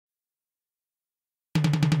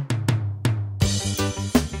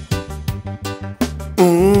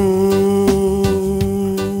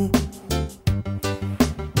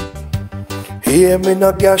hear me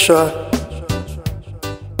no gasha.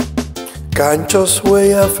 Conscious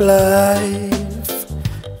way of life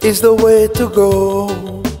is the way to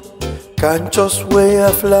go. Conscious way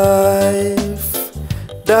of life,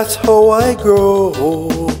 that's how I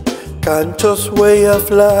grow. Conscious way of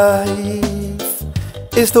life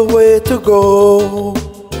is the way to go.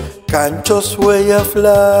 Conscious way of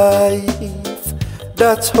life,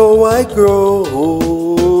 that's how I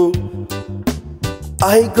grow.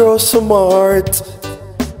 I grow smart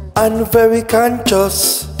and very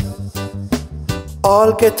conscious.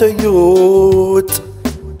 All ghetto youth,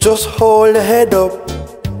 just hold the head up.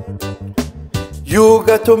 You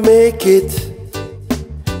got to make it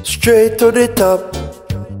straight to the top.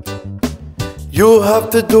 You have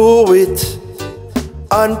to do it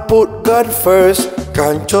and put God first.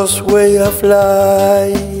 Conscious way of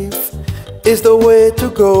life is the way to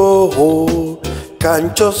go.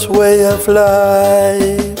 Conscious way of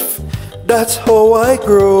life, that's how I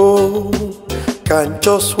grow.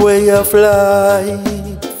 Conscious way of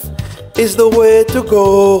life is the way to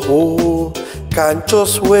go.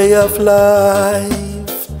 Conscious way of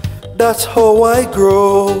life, that's how I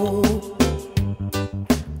grow.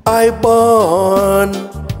 I born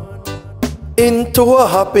into a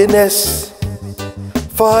happiness.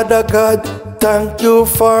 Father God, thank you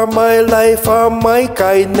for my life and my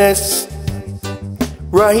kindness.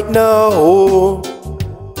 Right now,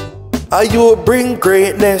 you bring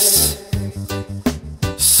greatness.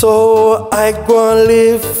 So I go and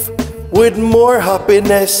live with more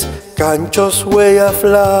happiness. Conscious way of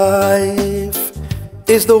life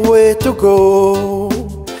is the way to go.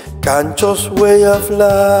 Conscious way of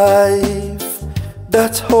life,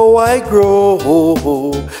 that's how I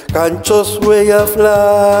grow. Conscious way of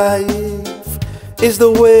life is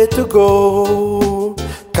the way to go.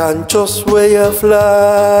 Conscious way of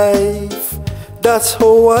life, that's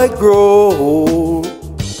how I grow.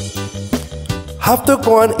 Have to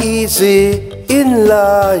go on easy in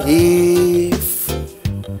life.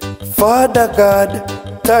 Father God,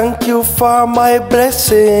 thank you for my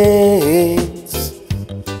blessings.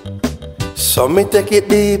 So me take it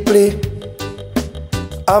deeply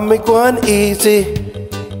and me go on easy.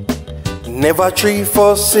 Never tree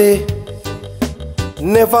fussy,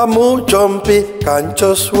 never move jumpy.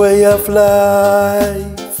 Conscious way of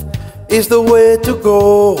life is the way to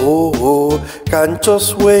go.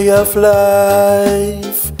 Conscious way of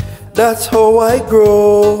life, that's how I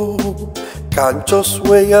grow. Conscious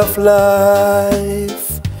way of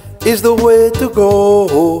life is the way to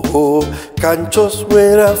go. Conscious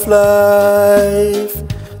way of life,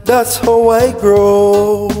 that's how I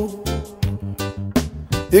grow.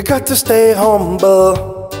 You got to stay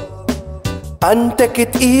humble and take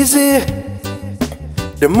it easy.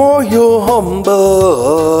 The more you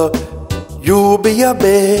humble, you be your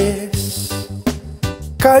best.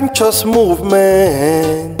 Conscious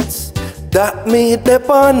movements that me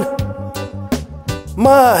depend.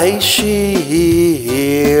 My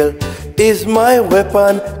shield is my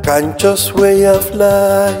weapon. Conscious way of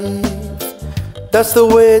life, that's the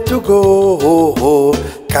way to go.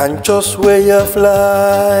 Conscious way of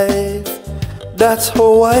life, that's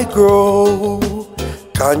how I grow.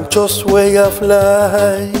 Conscious way of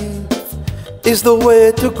life is the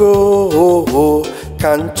way to go.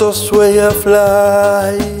 Conscious way of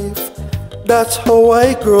life, that's how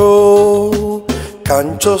I grow.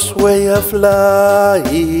 Conscious way of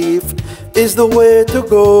life is the way to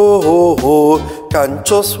go.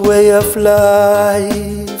 Conscious way of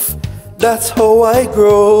life, that's how I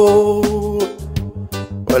grow.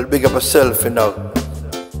 Well, big up yourself, you know.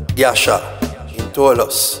 Yasha, in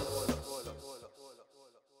Tolos.